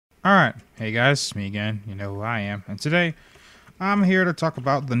Alright, hey guys, me again, you know who I am, and today I'm here to talk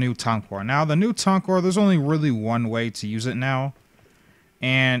about the new Tonkor. Now, the new Tonkor, there's only really one way to use it now,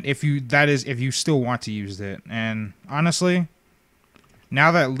 and if you still want to use it. And honestly,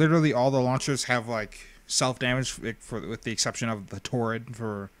 now that literally all the launchers have like self-damage, with the exception of the Torrid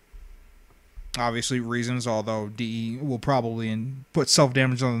for obviously reasons, although DE will probably put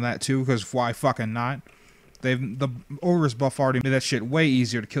self-damage on that too, because why fucking not? The Ogre's buff already made that shit way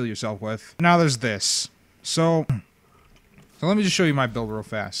easier to kill yourself with. Now there's this. So let me just show you my build real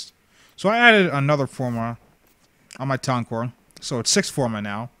fast. So I added another forma on my Tonkor. So it's 6 forma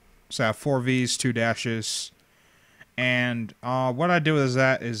now. So I have 4 Vs, 2 dashes. And what I did with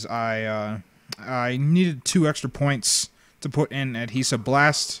that is I needed 2 extra points to put in adhesive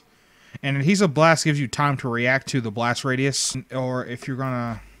blast. And adhesive blast gives you time to react to the blast radius. Or if you're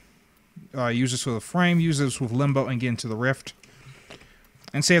gonna use this with a frame, use this with limbo and get into the rift.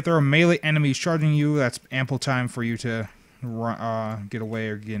 And say if there are melee enemies charging you, that's ample time for you to run, get away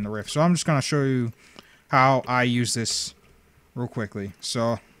or get in the rift. So I'm just going to show you how I use this real quickly.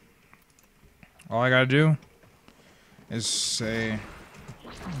 So all I got to do is say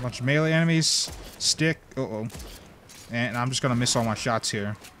a bunch of melee enemies, stick, and I'm just going to miss all my shots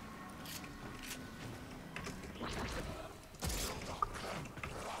here.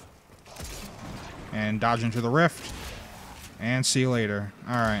 And dodge into the rift. And see you later.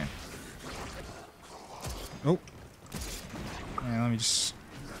 Alright. Oh. And let me just...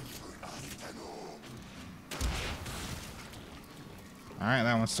 Alright,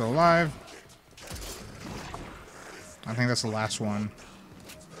 that one's still alive. I think that's the last one.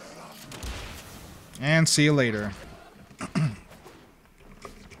 And see you later.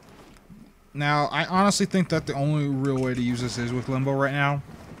 Now, I honestly think that the only real way to use this is with Limbo right now.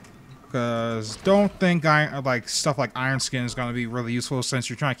 Because don't think stuff like Iron Skin is going to be really useful, since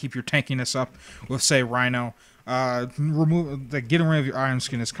you're trying to keep your tankiness up with, say, Rhino. Getting rid of your Iron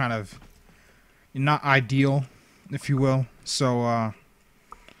Skin is kind of not ideal, if you will. So,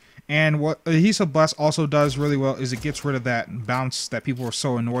 and what Adhesive Blast also does really well is it gets rid of that bounce that people were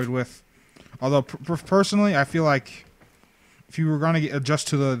so annoyed with. Although, personally, I feel like if you were going to adjust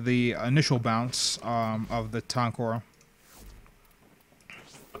to the initial bounce of the Tonkor,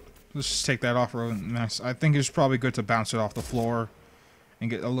 let's just take that off real nice. I think it's probably good to bounce it off the floor and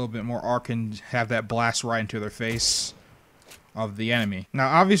get a little bit more arc and have that blast right into their face of the enemy. Now,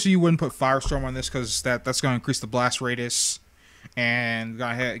 obviously, you wouldn't put Firestorm on this because that's going to increase the blast radius and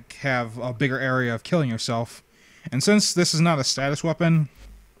going to have a bigger area of killing yourself. And since this is not a status weapon,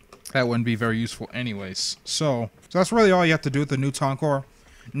 that wouldn't be very useful anyways. So that's really all you have to do with the new Tonkor.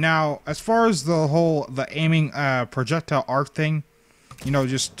 Now, as far as the aiming projectile arc thing, you know,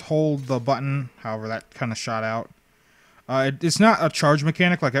 just hold the button, however that kind of shot out. It's not a charge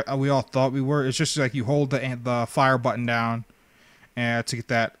mechanic like we all thought we were. It's just like you hold the fire button down to get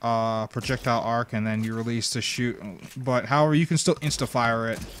that projectile arc, and then you release to shoot. But however, you can still insta-fire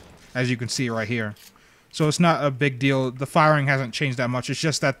it, as you can see right here. So it's not a big deal. The firing hasn't changed that much. It's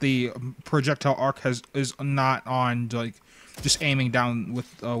just that the projectile arc is not on like just aiming down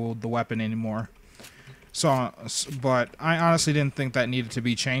with the weapon anymore. So, but I honestly didn't think that needed to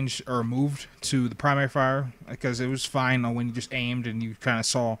be changed or moved to the primary fire, because it was fine when you just aimed and you kind of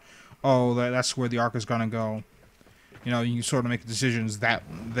saw, oh, that's where the arc is going to go. You know, you sort of make decisions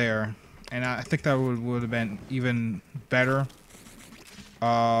there. And I think that would have been even better,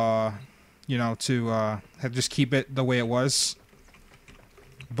 you know, to just keep it the way it was.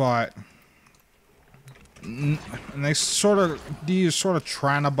 But and they're sort of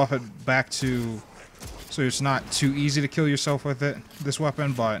trying to buff it back to... So it's not too easy to kill yourself with this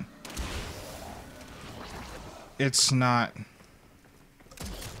weapon, but it's not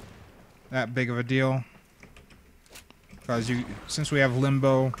that big of a deal. Because since we have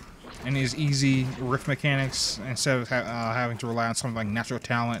Limbo and his easy rift mechanics, instead of having to rely on something like natural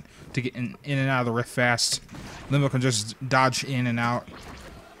talent to get in and out of the rift fast, Limbo can just dodge in and out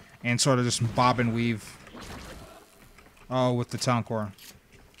and sort of just bob and weave with the Tonkor.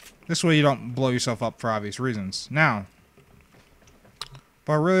 This way you don't blow yourself up for obvious reasons. Now,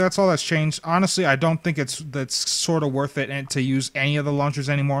 but really that's all that's changed. Honestly, I don't think that's sort of worth it to use any of the launchers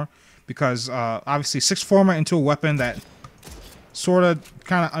anymore, because obviously 6 forma into a weapon that sort of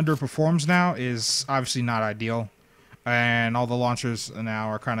kind of underperforms now is obviously not ideal. And all the launchers now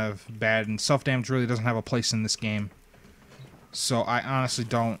are kind of bad, and self-damage really doesn't have a place in this game. So I honestly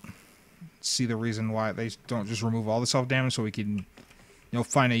don't see the reason why they don't just remove all the self-damage so we can... You'll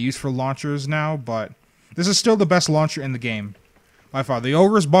find a use for launchers now, but this is still the best launcher in the game. By far. The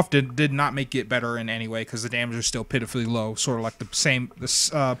Ogre's buff did not make it better in any way, because the damage is still pitifully low. Sort of like the same, the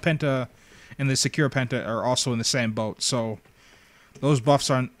Penta and the Secure Penta are also in the same boat. So those buffs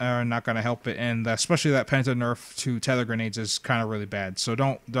are not going to help it, and especially that Penta nerf to tether grenades is kind of really bad. So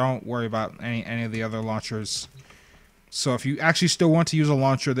don't worry about any of the other launchers. So if you actually still want to use a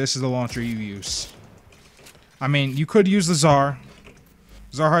launcher, this is the launcher you use. I mean, you could use the Tsar.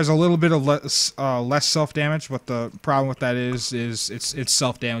 Tsar has a little bit of less self-damage, but the problem with that is it's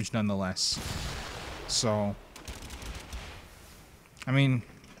self-damage nonetheless. So, I mean,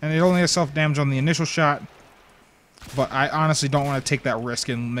 and it only has self-damage on the initial shot, but I honestly don't want to take that risk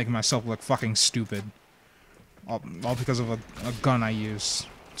and make myself look fucking stupid. All because of a gun I use.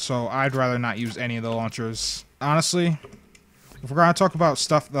 So I'd rather not use any of the launchers. Honestly, if we're going to talk about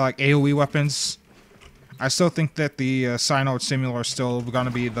stuff like AoE weapons, I still think that the Synode Simular is still going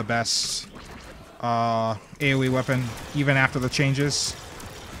to be the best AoE weapon, even after the changes.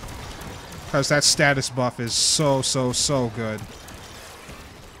 Because that status buff is so good.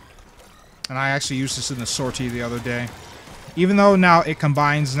 And I actually used this in the sortie the other day. Even though now it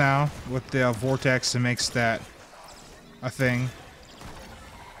combines now with the Vortex and makes that a thing.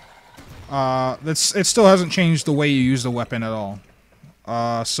 It still hasn't changed the way you use the weapon at all.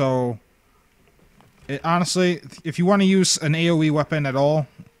 So... honestly, if you want to use an AoE weapon at all,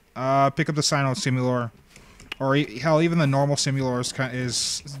 pick up the Synode Simular, or hell, even the normal Simular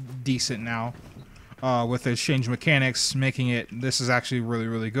is decent now, with its change mechanics, making it. This is actually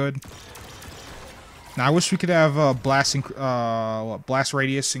really good. Now I wish we could have blast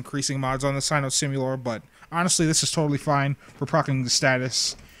radius increasing mods on the Synode Simular, but honestly, this is totally fine for proccing the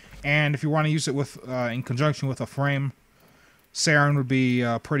status. And if you want to use it with in conjunction with a frame, Saren would be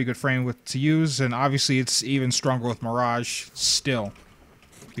a pretty good frame to use, and obviously it's even stronger with Mirage still,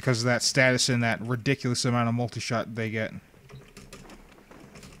 because of that status and that ridiculous amount of multi-shot they get.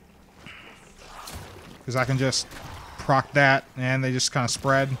 Because I can just proc that, and they just kind of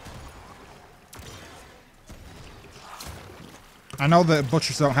spread. I know that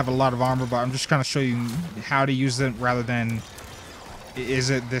Butchers don't have a lot of armor, but I'm just kind of show you how to use it rather than is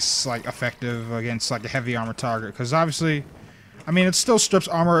it this like effective against like a heavy armor target, because obviously... I mean, it still strips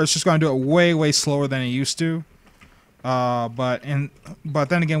armor. It's just going to do it way slower than it used to. But then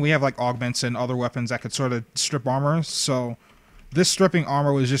again, we have like augments and other weapons that could sort of strip armor. So this stripping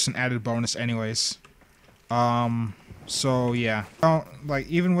armor was just an added bonus, anyways. So yeah, like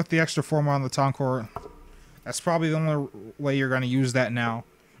even with the extra form on the Tonkor, that's probably the only way you're going to use that now.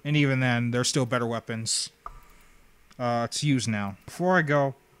 And even then, there's still better weapons to use now. Before I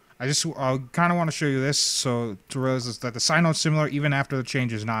go, I kind of want to show you this, so to realize that the Synode Simular, even after the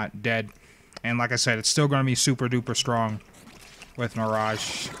change, is not dead. And like I said, it's still going to be super duper strong with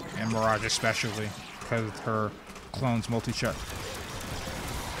Mirage, and Mirage especially, because of her clone's multi-shot.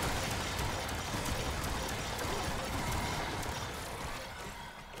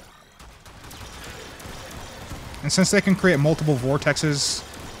 And since they can create multiple vortexes,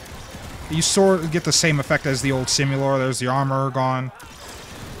 you sort of get the same effect as the old Simular. There's the armor gone.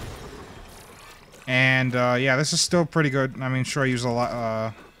 And, yeah, this is still pretty good. I mean, sure, I use a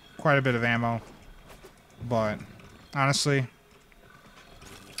lot, quite a bit of ammo. But, honestly,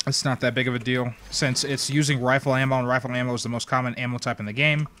 it's not that big of a deal. Since it's using rifle ammo, and rifle ammo is the most common ammo type in the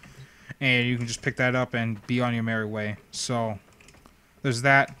game. And you can just pick that up and be on your merry way. So, there's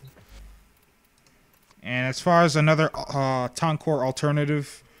that. And as far as another Tonkor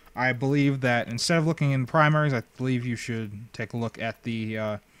alternative, I believe that instead of looking in primaries, I believe you should take a look at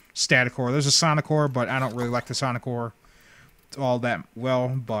the... Staticor. There's a Sonicor, but I don't really like the Sonicor all that well.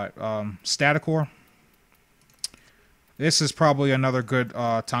 But Staticor, this is probably another good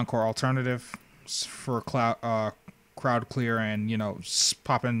Tonkor alternative for crowd clear and, you know,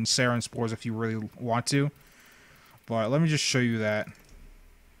 popping Sarin spores if you really want to. But let me just show you that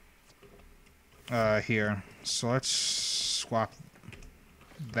here. So let's swap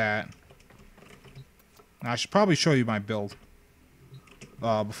that. Now I should probably show you my build.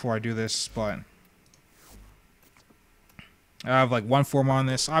 Before I do this, but I have like one form on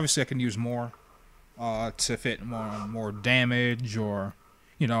this. Obviously, I can use more to fit more damage or,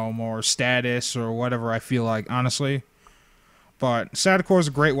 you know, more status or whatever I feel like, honestly. But Staticor is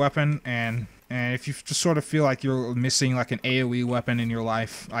a great weapon, and if you just sort of feel like you're missing like an AoE weapon in your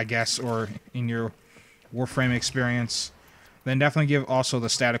life, I guess, or in your Warframe experience, then definitely give also the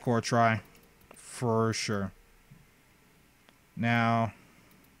Staticor a try, for sure. Now,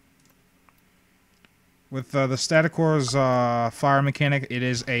 with the Staticor's fire mechanic,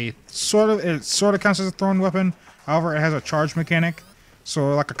 it sort of counts as a thrown weapon. However, it has a charge mechanic,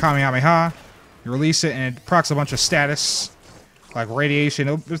 so like a Kamehameha, you release it and it procs a bunch of status like radiation.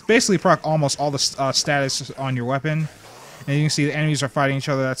 It'll basically proc almost all the status on your weapon. And you can see the enemies are fighting each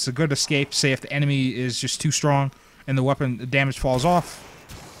other. That's a good escape. Say if the enemy is just too strong and the weapon the damage falls off.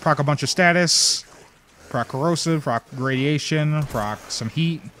 Proc a bunch of status. Proc corrosive. Proc radiation. Proc some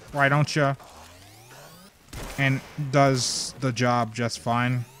heat. Why don't ya? And does the job just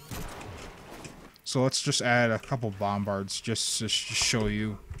fine. So let's just add a couple bombards just to show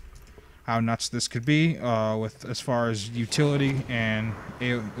you how nuts this could be with as far as utility and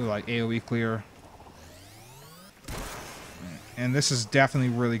like AoE clear. And this is definitely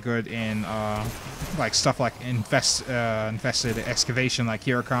really good in like stuff like infested excavation like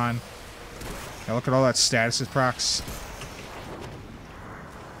Huracan. Now look at all that status it procs.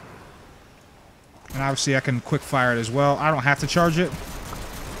 And obviously I can quick fire it as well. I don't have to charge it.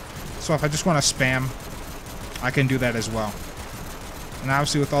 So if I just want to spam, I can do that as well. And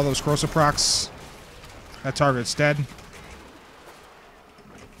obviously with all those corrosive procs, that target's dead.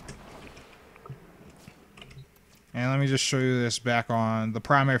 And let me just show you this back on the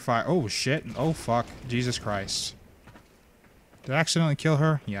primary fire. Oh shit. Oh fuck. Jesus Christ. Did I accidentally kill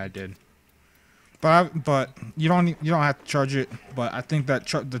her? Yeah, I did. But you don't have to charge it, but I think that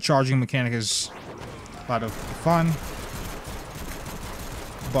the charging mechanic is a lot of fun.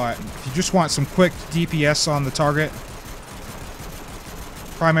 But if you just want some quick DPS on the target,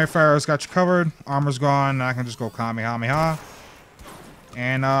 primary fire has got you covered. Armor's gone. I can just go Kamehameha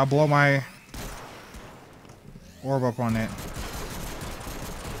and blow my orb up on it.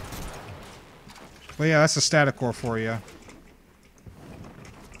 But yeah, that's a static core for you.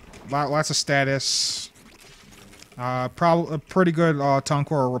 Lots of status. Probably a pretty good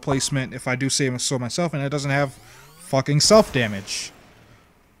Tonkor replacement if I do say so myself, and it doesn't have fucking self damage,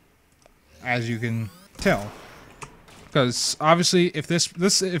 as you can tell. Because obviously, if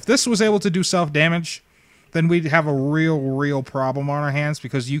this was able to do self damage, then we'd have a real problem on our hands,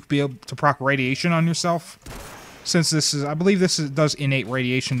 because you could be able to proc radiation on yourself. Since this is, I believe does innate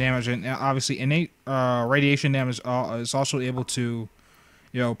radiation damage, and obviously innate radiation damage is also able to,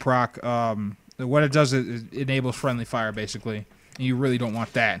 proc. What it does is it enables friendly fire, basically, and you really don't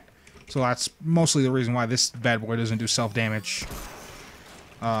want that. So that's mostly the reason why this bad boy doesn't do self damage,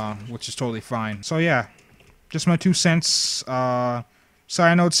 which is totally fine. So yeah, just my 2 cents. Cyanode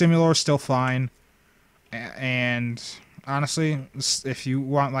Simulor is still fine, and honestly, if you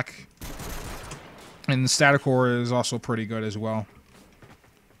want like. And the static core is also pretty good as well.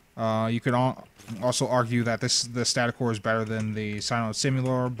 You could also argue that the static core is better than the Cyanode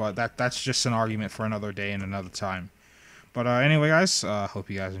Simulor, but that's just an argument for another day and another time. But anyway, guys,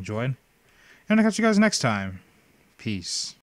 hope you guys enjoyed, and I'll catch you guys next time. Peace.